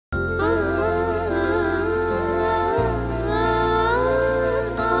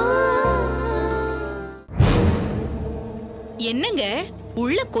என்னங்க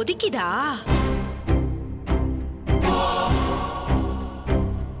உள்ள கொதிக்குதா?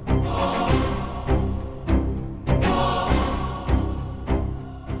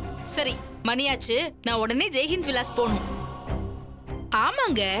 சரி மணியாச்சு, நான் உடனே ஜெய்ஹிந்த் விலாஸ் போகணும்.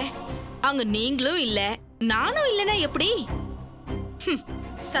 ஆமாங்க, அங்க நீங்களும் இல்ல நானும் இல்லனா எப்படி?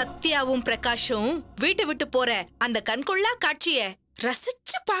 சத்யாவும் பிரகாஷும் வீட்டை விட்டு போற அந்த கண்கொள்ளா காட்சிய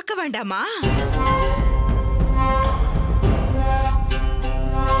ரசிச்சு பார்க்க வேண்டாமா?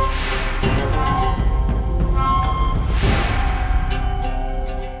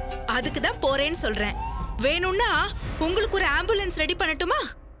 அதுக்குதான் போறேன்னு சொல்றேன். வேணும்னா உங்களுக்கு ஒரு ஆம்புலன்ஸ் ரெடி பண்ணட்டுமா?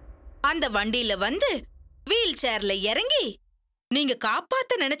 அந்த வண்டியில வந்து வீல் சேர்ல இறங்கி நீங்க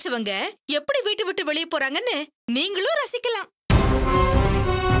காப்பாத்த நினைச்சவங்க எப்படி வீட்டு விட்டு வெளியே போறாங்கன்னு நீங்களும் ரசிக்கலாம்.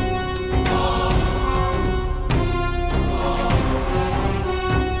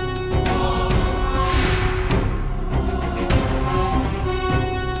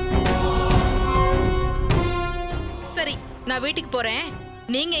 சரி, நான் வீட்டுக்கு போறேன்,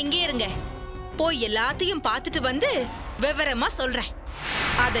 நீங்க இங்கே இருங்க. போய் எல்லாத்தையும் பார்த்துட்டு வந்து விவரமா சொல்றேன்.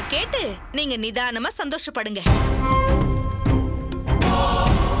 அத கேட்டு நீங்க நிதானமா சந்தோஷப்படுங்க.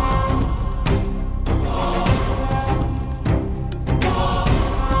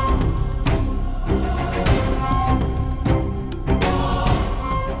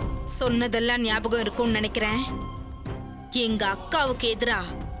 சொன்னதெல்லாம் ஞாபகம் இருக்கும்னு நினைக்கிறேன். எங்க அக்காவுக்கு எதிரா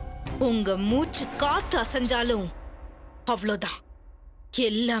உங்க மூச்சு காத்து அசைஞ்சாலும் அவ்வளவுதான்,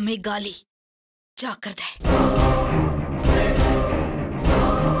 எல்லாமே காலி. ஜாக்கிரதை.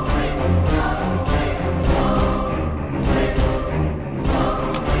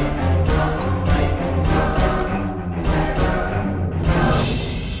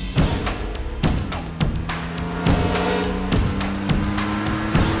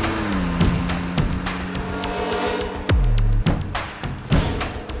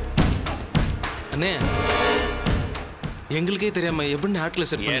 அண்ணே, எங்களுக்கே தெரியாம எப்படி ஆட்களை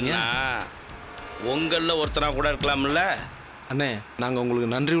செட் பண்ணீங்க? உங்கள ஒருத்தனா கூட இருக்கலாம்ல அண்ணே. நாங்க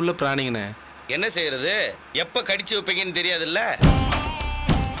உங்களுக்கு நன்றி உள்ள பிராணிங்கண்ணே. என்ன செய்யறது, எப்ப கடிச்சு வைப்பீங்கன்னு தெரியாதுல்ல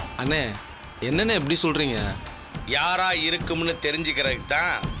அண்ணே. என்னண்ணே எப்படி சொல்றீங்க? யாரா இருக்கும்னு தெரிஞ்சுக்கிறதுக்கு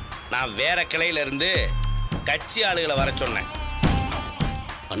தான் நான் வேற கிளையில இருந்து கட்சி ஆளுகளை வர சொன்னேன்.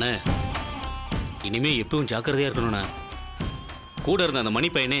 அண்ணே, இனிமே எப்பவும் ஜாக்கிரதையா இருக்கணும்ண்ணா. கூட இருந்த அந்த மணி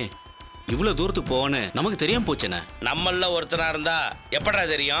பையனே இவ்வளவு தூரத்துக்கு போவான்னு நமக்கு தெரியாம போச்சுண்ணே. நம்மள ஒருத்தனா இருந்தா எப்படா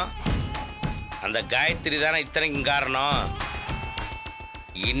தெரியும்? அந்த காயத்ரி தானே இத்தனைக்கும் காரணம்.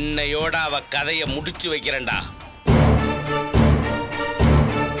 இன்னையோட அவ கதையை முடிச்சு வைக்கிறேன்டா.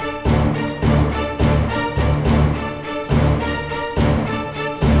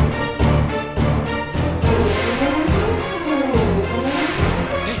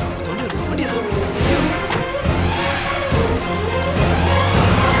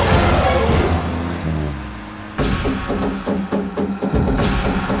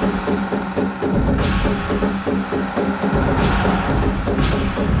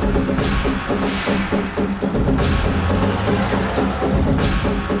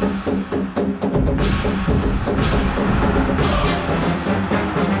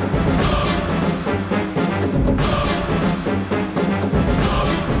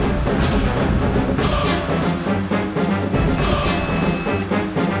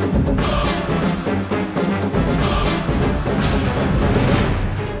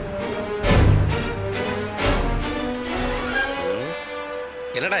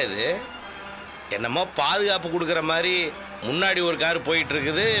 என்னடா இது, என்னமோ பாதுகாப்பு கொடுக்குற மாதிரி முன்னாடி ஒரு கார் போயிட்டு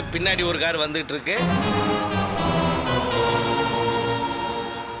இருக்குது, பின்னாடி ஒரு கார் வந்துட்டு இருக்கு.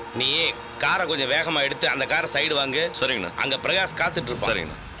 நீ காரை கொஞ்சம் வேகமா எடுத்து அந்த காரை சைடு வாங்கு. சரிங்கண்ணா. அங்க பிரகாஷ் காத்துட்டு இருப்பான்.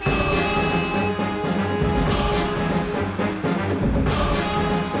 சரிங்கண்ணா.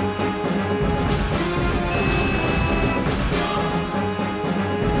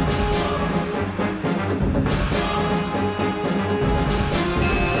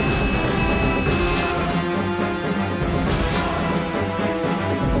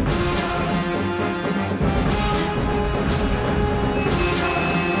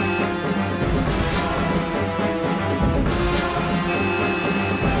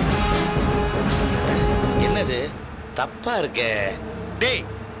 தப்பா இருக்கே. டேய்,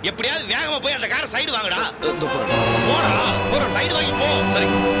 எப்படியாவது வேகமா போய் அந்த காரை சைடு வாங்கடா. போடா, ஒரு சைடு வாங்கி போ. சரி.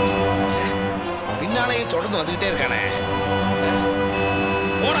 பின்னாலேயே தொடர்ந்து வந்துகிட்டே இருக்கானே.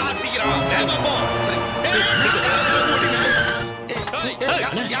 போடா சீக்கிரம், வேகமா போ. சரி.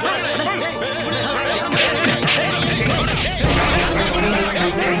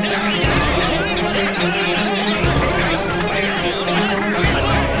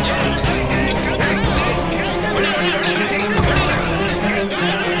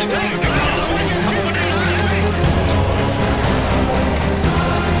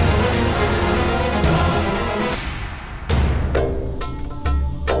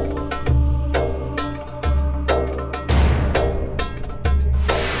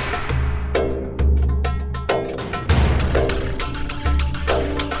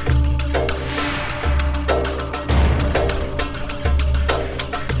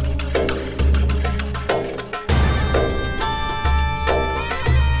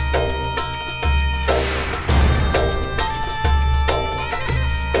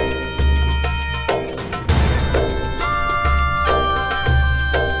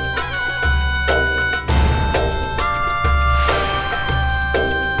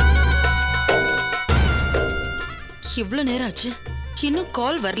 எவ்வளவு நேரம் ஆச்சு? இன்னும்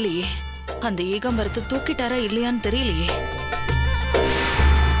கால் வரலையே. அந்த ஏகாம்பரத்தை தூக்கிட்டாரா இல்லையான்னு தெரியலையே.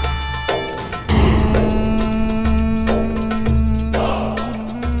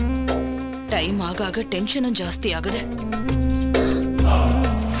 டைம் ஆக ஆக டென்ஷனும் ஜாஸ்தி ஆகுது.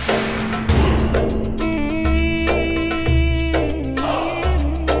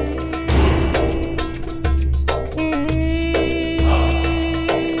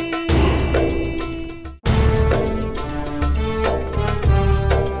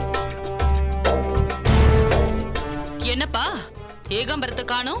 என்னப்பா ஏகாம்பரத்தை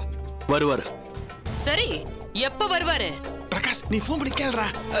காணோம்? வருவாரு. சரி, எப்ப வருவாரு? பிரகாஷ், நீ போன் பண்ணி கேளுடா.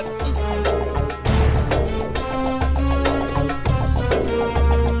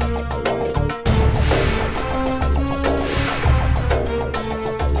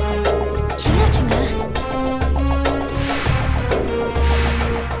 என்னாச்சுங்க?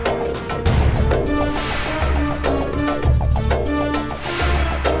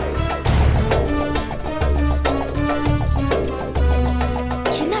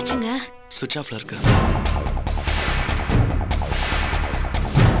 என்னாச்சுங்க? சுவிட்ச் ஆஃப்ல இருக்கு.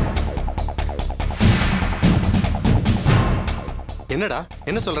 என்னடா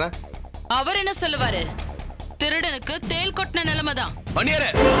என்ன சொல்ற? அவர் என்ன சொல்லுவாரு? திருடனுக்கு தேல் கொட்டின நிலைமைதான். அண்ணியாரே.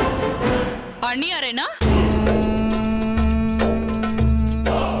 அண்ணியாரேனா?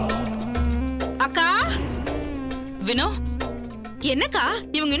 அக்கா. வினோ, என்னக்கா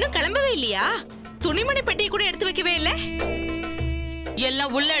இவங்க இன்னும் கிளம்பவே இல்லையா? துணிமணி பெட்டியை கூட எடுத்து வைக்கவே இல்ல.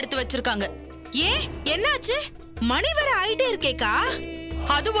 எல்லாம் உள்ள எடுத்து வச்சிருக்காங்க. ஏன் என்னாச்சு? மணி வர ஆயிட்டே இருக்கேக்கா.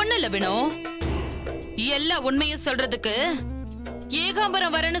 அது ஒண்ணு இல்ல வினோ, எல்லா உண்மையும் சொல்றதுக்கு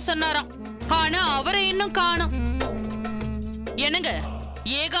ஏகாம்பரம் வரேன்னு சொன்னாராம். ஆனா அவரை இன்னும் காணோம். என்னங்க,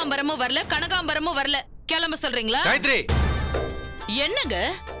 ஏகாம்பரமும் வரல, கனகாம்பரமும் வரல. கிளம்ப சொல்றீங்களா? காயத்ரி. என்னங்க,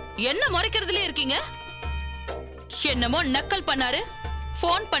 என்ன முறைக்கிறதுல இருக்கீங்க? என்னமோ நக்கல் பண்ணாரு.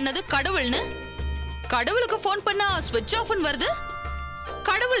 போன் பண்ணது கடவுள்னு. கடவுளுக்கு போன் பண்ணா ஸ்விட்ச் ஆஃப்னு வருது.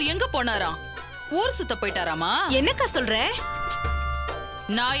 கடவுள் எங்க போனாராம்? ஊர் சுத்த போயிட்டாராமா? என்னக்கா சொல்ற?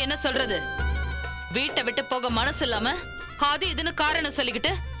 நான் என்ன சொல்றது? வீட்டை விட்டு போக மனசு இல்லாம அது இதுன்னு காரணம்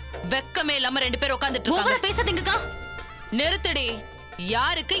சொல்லிக்கிட்டு வெக்கமே இல்லாம 2 பேர் உட்கார்ந்துட்டு இருக்காங்க. பேசாதீங்கக்கா. நிறுத்தடி.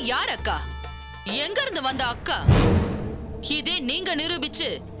 யாருக்கு யார் அக்கா? எங்க இருந்து வந்த அக்கா? இதே நீங்க நிரூபிச்சு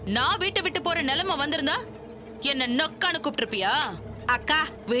நான் வீட்டை விட்டு போற நிலைமை வந்திருந்தா என்ன நொக்கான்னு கூப்பிட்டிருப்பியா? அக்கா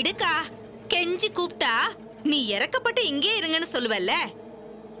விடுக்கா. கெஞ்சி கூப்பிட்டா நீ இறக்கப்பட்டு இங்கே இருங்கன்னு சொல்லுவல்ல.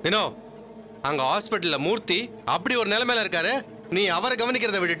 வினோ, அங்க ஹாஸ்பிட்டல்ல மூர்த்தி அப்படி ஒரு நிலைமையில இருக்காரு. நீ அவரை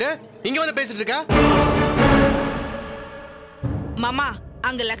கவனிக்கிறத விட்டுட்டு இங்க வந்து பேசிட்டு இருக்கா? மாமா,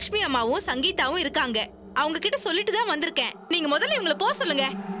 அங்க லக்ஷ்மி அம்மாவும் சங்கீதாவும் இருக்காங்க. அவங்க கிட்ட சொல்லிட்டு தான் வந்திருக்கேன். நீங்க முதல்ல இவங்கள போக சொல்லுங்க.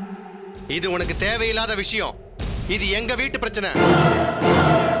 இது உனக்கு தேவையில்லாத விஷயம். இது எங்க வீட்டு பிரச்சனை.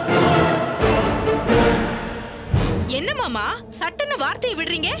 என்ன மாமா சட்டுன்னு வார்த்தையை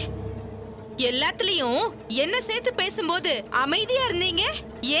விடுறீங்க? எல்லாத்துலயும் என்ன சேர்த்து பேசும்போது அமைதியா இருந்தீங்க.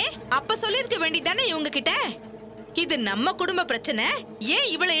 ஏன் அப்ப சொல்லிருக்க வேண்டியதானே இவங்க கிட்ட? இது நம்ம குடும்ப பிரச்சனை, ஏன்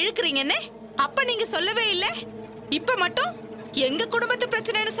இவளை இழுக்குறீங்கன்னு அப்ப நீங்க சொல்லவே இல்ல. இப்ப மட்டும் எங்க குடும்பத்து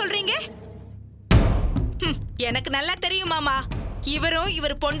பிரச்சனைன்னு சொல்றீங்க. எனக்கு நல்லா தெரியும் மாமா, இவரும்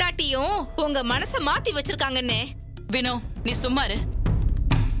இவர் பொண்டாட்டியும் உங்க மனச மாத்தி வச்சிருக்காங்கன்னு. வினோ, நீ சும்மாரு.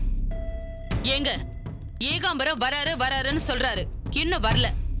 ஏங்க, ஏகாம்பரம் வராரு வராருன்னு சொல்றாரு, இன்னும் வரல.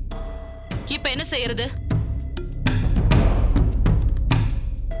 இப்ப என்ன செய்யறது?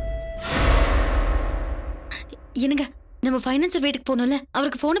 என்னங்க, நம்ம ஃபைனான்சர் வீட்டுக்கு போனோம்ல,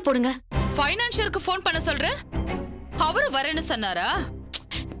 அவருக்கு போன் போடுங்க. ஃபைனான்சியருக்கு போன் பண்ண சொல்ற? அவரு வரேன்னு சொன்னாரா?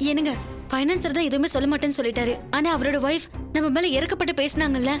 என்னங்க, ஃபைனான்சர் தான் எதுவுமே சொல்ல மாட்டேன்னு சொல்லிட்டாரு. ஆனா அவரோட வைஃப் நம்ம மேல இறக்கப்பட்டு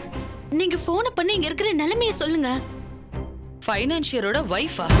பேசினாங்கல்ல. நீங்க போனை பண்ணி இங்க இருக்கிற நிலைமையை சொல்லுங்க. ஃபைனான்சியரோட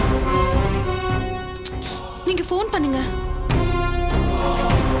வைஃபா? நீங்க போன் பண்ணுங்க.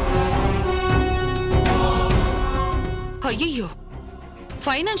 ஐயோ,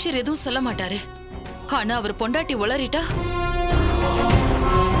 ஃபைனான்சியர் எதுவும் சொல்ல மாட்டாரு. ஆனா அவர் பொண்டாட்டி உளறிட்டா?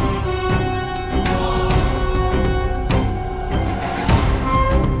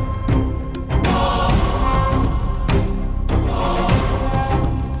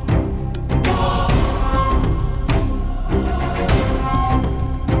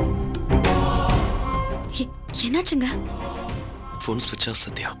 என்னாச்சுங்க? போன் ஸ்விட்ச் ஆஃப்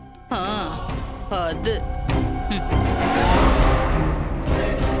சத்யா. அது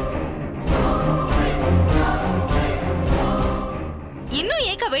இன்னும்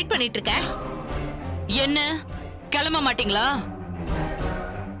ஏக்கா வெயிட் பண்ணிட்டு இருக்க? என்ன, கிளம்ப மாட்டீங்களா?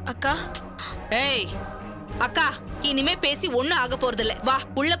 அக்கா. ஏய் அக்கா, இனிமே பேசி ஒண்ணும் ஆக போறது இல்ல. வா,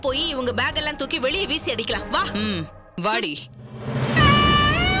 உள்ள போய் இவங்க பேக் எல்லாம் தூக்கி வெளியே வீசி அடிக்கலாம். வா. வாடி.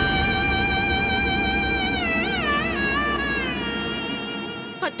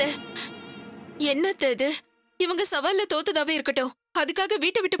 அத்தை என்னத்த இது? இவங்க சவால்ல தோத்ததாவே இருக்கட்டும், அதுக்காக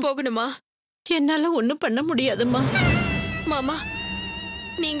வீட்டை விட்டு போகணுமா? என்னால ஒண்ணும் பண்ண முடியாதும்மா. மாமா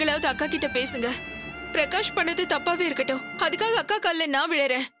நீங்களாவது அக்கா கிட்ட பேசுங்க. பிரகாஷ் பண்ணது தப்பாவே இருக்கட்டும், அதுக்காக அக்கா கால்ல நான்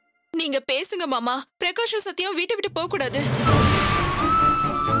விழறேன். நீங்க பேசுங்க மாமா. பிரகாஷும் சத்தியம் வீட்டை விட்டு போக கூடாது.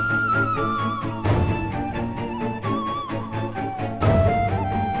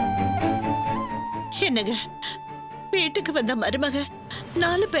 என்னங்க, வீட்டுக்கு வந்த மருமக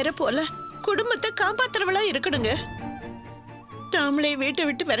 4 பேரை போல குடும்பத்தை காப்பாத்துறவளா இருக்கணுங்க. நாமளே வீட்டை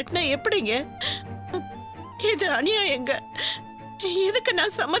விட்டு விரட்டினா எப்படிங்க? இது அநியாயங்க. இதுக்கு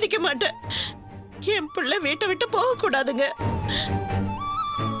நான் சம்மதிக்க மாட்டேன். என் பிள்ளை வீட்டை விட்டு போக கூடாதுங்க.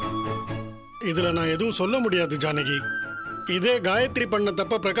 இதுல நான் எதுவும் சொல்ல முடியாது ஜானகி. இதே காயத்ரி பண்ண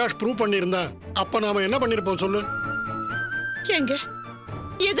தப்ப பிரகாஷ் ப்ரூவ் பண்ணியிருந்தா அப்ப நாம என்ன பண்ணிருப்போம் சொல்லு? ஏங்க,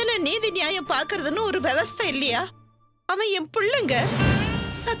 இதுல நீதி நியாயம் பாக்குறதுன்னு ஒரு விவஸ்தை இல்லையா? அவன் என் பிள்ளைங்க,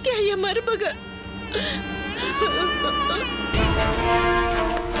 சத்யா என் மருமக.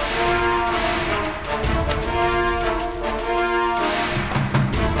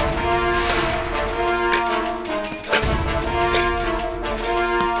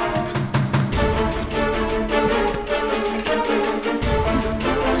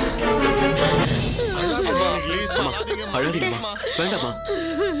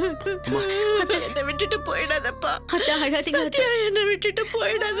 என்னை விட்டுட்டு போயிடாதப்பா. சத்யா என்னை விட்டுட்டு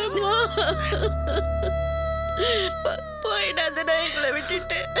போயிடாதம்மா. போயிடாதடா எங்களை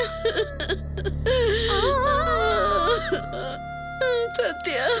விட்டுட்டு.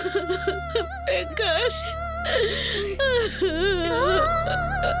 சத்யா, பிரகாஷ்,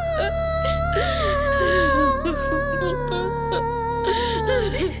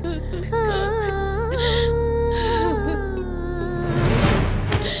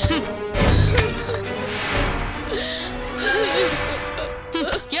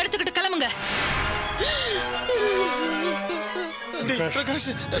 எடுத்துக்கிட்டு கிளம்புங்க. பிரகாஷ்,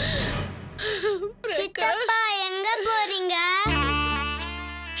 சித்தப்பா எங்க போறீங்க?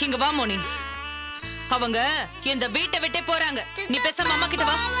 இங்க வா மோனி. அவங்க இந்த வீட்டை விட்டே போறாங்க. நீ பேசாம அம்மா கிட்ட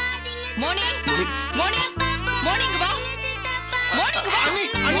வா. மோனி, மோனி, மோனி இங்க வா. மோனி இங்க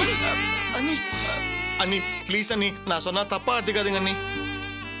வா. அண்ணி, அண்ணி ப்ளீஸ் அண்ணி, நான் சொன்னா தப்பா எடுத்துக்காதீங்க அண்ணி.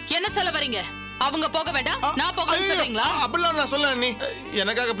 என்ன சொல்ல வரீங்க? அவங்க போக வேண்டாம், நான் போகணும்னு சொல்றீங்களா? அப்படிலாம் நான் சொல்ல அண்ணி.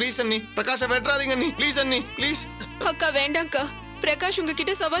 எனக்காக ப்ளீஸ் அண்ணி, பிரகாஷை வெட்டாதீங்க அண்ணி. ப்ளீஸ் அண்ணி, ப்ளீஸ். அக்கா வேண்டாம்க்கா. பிரகாஷ்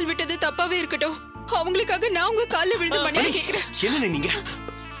உங்ககிட்ட சவால் விட்டது தப்பாவே இருக்கட்டும். அவங்களுக்காக நான் உங்க கால்ல விழுந்து மன்னிப்பு கேக்குறேன். என்ன நீங்க?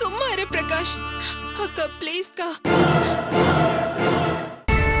 சும்மா இரு பிரகாஷ். அக்கா ப்ளீஸ்க்கா.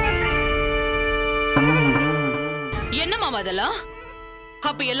 என்ன மாமா அதெல்லாம்?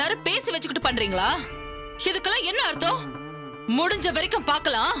 அப்ப எல்லாரும் பேசி வச்சுக்கிட்டு பண்றீங்களா? இதுக்கெல்லாம் என்ன அர்த்தம்? முடிஞ்ச வரைக்கும்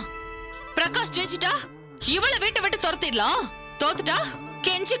பார்க்கலாம். பிரகாஷ் ஜெயிச்சிட்டா இவளை வீட்டை விட்டு துரத்திடலாம். தோத்துட்டா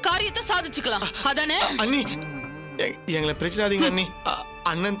கெஞ்சி காரியத்தை சாதிச்சுக்கலாம். அதானே? அண்ணி எங்களை பிரச்சனாதீங்க அண்ணி.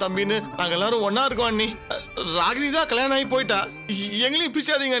 அண்ணன் தம்பின்னு நாங்க எல்லாரும் ஒன்னா இருக்கோம் அண்ணி. ராகினி தான் கல்யாணம் ஆகி போயிட்டா, எங்களையும்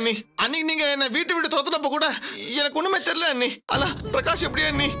பிரிச்சாதீங்க அண்ணி. அன்னைக்கு நீங்க என்ன வீட்டை விட்டு துரத்துனப்ப கூட எனக்கு ஒண்ணுமே தெரியல அண்ணி. அல்ல பிரகாஷ் எப்படி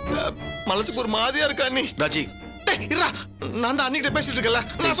அண்ணி? மனசுக்கு ஒரு மாதிரியா இருக்கா அண்ணி. ராஜி இருடா, நான் தான் அன்னிக்கிட்ட பேசிட்டு இருக்கல.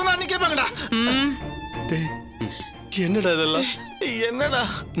 நான் சொன்ன அண்ணி கேட்பாங்கடா. என்னடா இதெல்லாம்? என்னடா?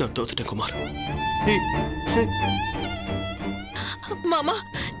 நான் தோத்துட்டேன் குமார். மாமா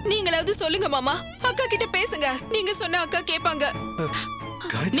நீங்களாவது சொல்லுங்க மாமா. அக்கா கிட்ட பேசுங்க. நீங்க சொன்ன அக்கா கேட்பாங்க.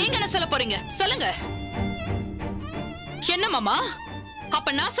 நீங்க என்ன சொல்ல போறீங்க? சொல்லுங்க. என்ன மாமா?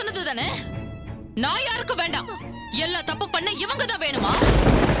 அப்ப நான் சொன்னது தானே? நான் யாருக்கும் வேண்டாம். எல்லா தப்பு பண்ண இவங்க தான் வேணுமா?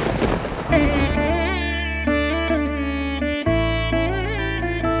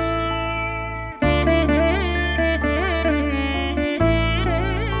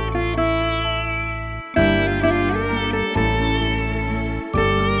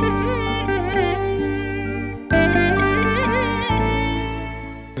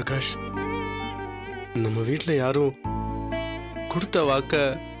 பிரகாஷ், நம்ம வீட்டுல யாரும் கொடுத்த வாக்க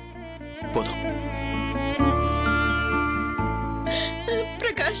போதும்.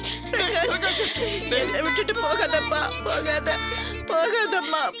 பிரகாஷ், பிரகாஷ், என்னை விட்டுட்டு போகாதப்பா. போகாத,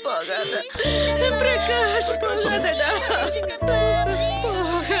 போகாதம்மா, போகாத. பிரகாஷ், போகாதடா,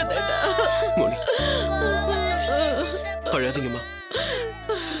 போகாதடா. அழாதீங்கம்மா.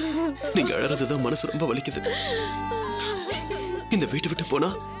 நீங்க அழறதுதான் மனசு ரொம்ப வலிக்குது. இந்த வீட்டை விட்டு போனா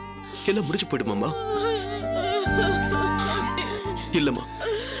எல்லாம் முடிச்சு போயிடுமாம்மா? இல்லம்மா,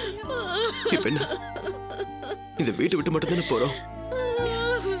 இப்ப என்ன இந்த வீட்டை விட்டு மட்டும் தானே போறோம்.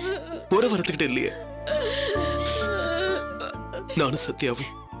 போற வரத்துக்கிட்ட இல்லையே. நானும்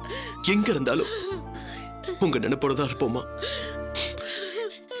சத்யாவும் எங்க இருந்தாலும் உங்க நினைப்போடதான் இருப்போமா.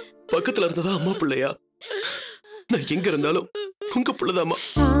 பக்கத்துல இருந்ததா அம்மா பிள்ளையா. நான் எங்க இருந்தாலும் உங்க புள்ளதாமா.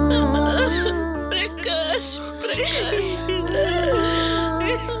 பிரகாஷ் பிரகாஷ்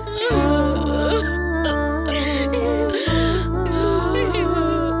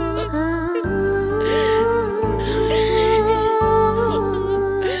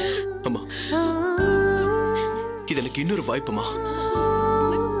அம்மா, இது எனக்கு இன்னொரு வாய்ப்புமா.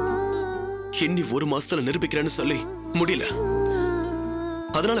 எண்ணி ஒரு மாசத்துல நிரூபிக்கிறேன்னு சொல்லி முடியல.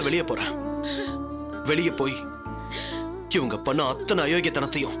 அதனால வெளியே போறேன். வெளியே போய் இவங்க பண்ண அத்தனை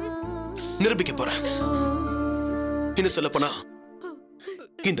அயோக்கியத்தனத்தையும் நிரூபிக்க போறேன். இன்னும் சொல்ல போனா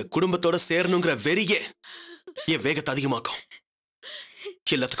இந்த குடும்பத்தோட சேரணுங்கிற வெறியே என் வேகத்தை அதிகமாக்கும்.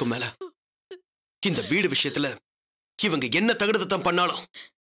 எல்லாத்துக்கும் மேல இந்த வீடு விஷயத்துல இவங்க என்ன தகுடத்தான் பண்ணாலும்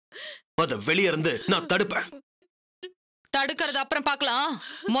அத வெளியே இருந்து நான் தடுப்பேன். தடுக்கிறது அப்புறம் பார்க்கலாம்.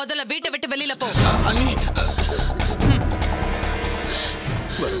 முதல்ல வீட்டை விட்டு வெளியில போ.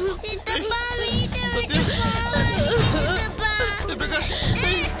 சித்தப்பா வீட்டை விட்டு போகாதீங்க சித்தப்பா. பிரகாஷ்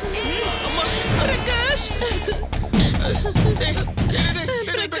பிரகாஷ்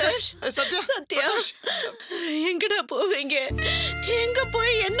பிரகாஷ் சத்யா சத்யா எங்கடா போவீங்க? எங்க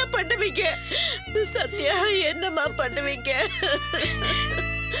போய் என்ன பண்ணுவீங்க? சத்யா என்னமா பண்ணுவீங்க?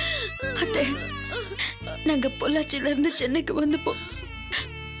 அத்தை, நாங்க பொள்ளாச்சியில இருந்து சென்னைக்கு வந்தப்போ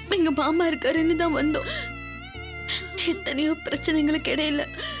எங்க மாமா இருக்காருன்னு தான் வந்தோம். எத்தனையோ பிரச்சனைகளுக்கு இடையில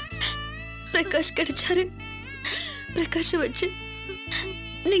பிரகாஷ் கிடைச்சாரு. பிரகாஷ வச்சு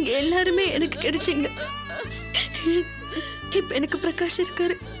நீங்க எல்லாருமே எனக்கு கிடைச்சீங்க. இப்ப எனக்கு பிரகாஷ்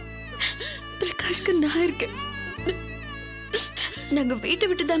இருக்காரு. பிரகாஷ்க்கு நான் இருக்கேன். நாங்க வீட்டை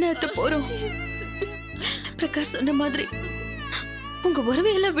விட்டு தானே அத்த போறோம். பிரகாஷ் சொன்ன மாதிரி உங்க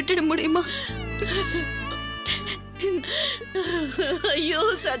உறவையெல்லாம் விட்டுட முடியுமா? ஐயோ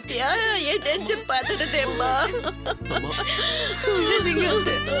சத்யா, என் நெஞ்சு பதறுதேம்மா. அழாதீங்க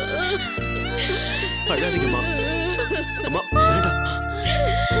அத்தை. அழாதீங்கம்மா. அம்மா வேண்டாம்.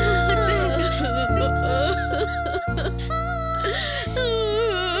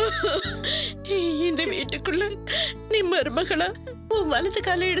 இந்த வீட்டுக்குள்ள நீ மருமகளா உன் வலது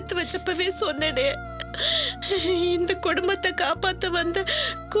காலை எடுத்து வச்சப்பவே சொன்னேனே, இந்த குடும்பத்தை காப்பாத்த வந்த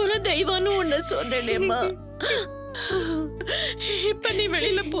குல தெய்வம்னு ஒண்ணு சொன்னேனேம்மா. இப்ப நீ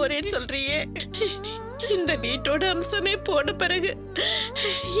வெளியில போறேன்னு சொல்றியே. இந்த வீட்டோட அம்சமே போன பிறகு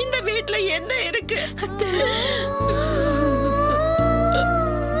இந்த வீட்டுல என்ன இருக்கு?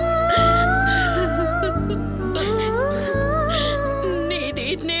 நீதி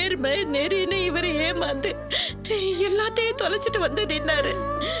நேர்மை நெறின்னு இவரை ஏமாந்து எல்லாத்தையும் தொலைச்சிட்டு வந்து நின்னாரு.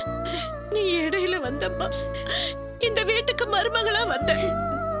 நீ இடையில வந்தப்பா இந்த வீட்டுக்கு மருமகளா வந்த.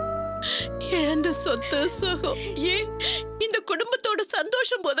 இழந்த சொத்து சுகம் ஏன் இந்த குடும்பத்தோட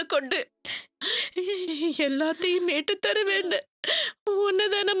சந்தோஷம் முதற்கொண்டு எல்லாத்தையும் மீட்டு தருவேன்னு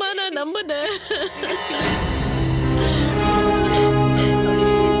உன்னதானமா நான் நம்பினேன்.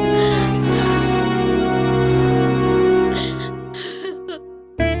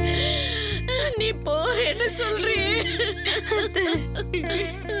 நீ போறேன்னு சொல்றியே.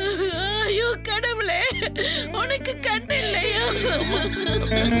 ஐயோ கடவுளே, உனக்கு கண்ணு இல்லையா?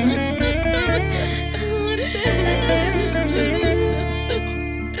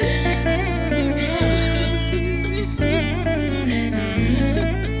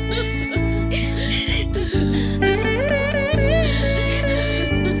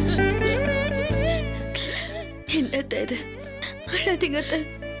 என்னத்த இது? அழாதீங்க அத்தை.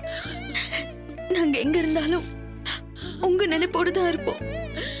 நாங்க எங்க இருந்தாலும் உங்க நினைப்போடு தான் இருப்போம்.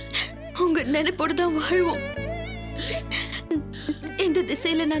 உங்க நினைப்போடு தான் வாழ்வோம். எந்த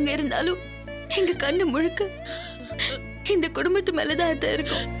திசையில நாங்க இருந்தாலும் எங்க கண்ணு முழுக்க இந்த குடும்பத்து மேலதான் அத்தை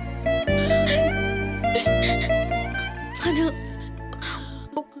இருக்கும். ஆனா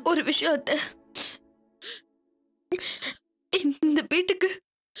ஒரு விஷயம் அத்தை, இந்த வீட்டுக்கு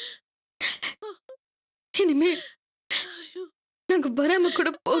இனிமே நாங்க வராம கூட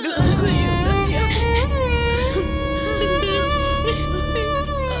போகலாம்.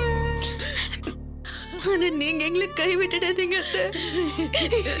 ஆனா நீங்க எங்களை கைவிட்டுடாதீங்க அத்தை.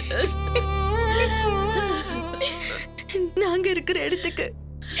 நாங்க இருக்கிற இடத்துக்கு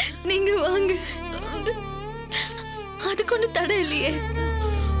நீங்க வாங்க. அதுக்கு ஒண்ணு தடை இல்லையே.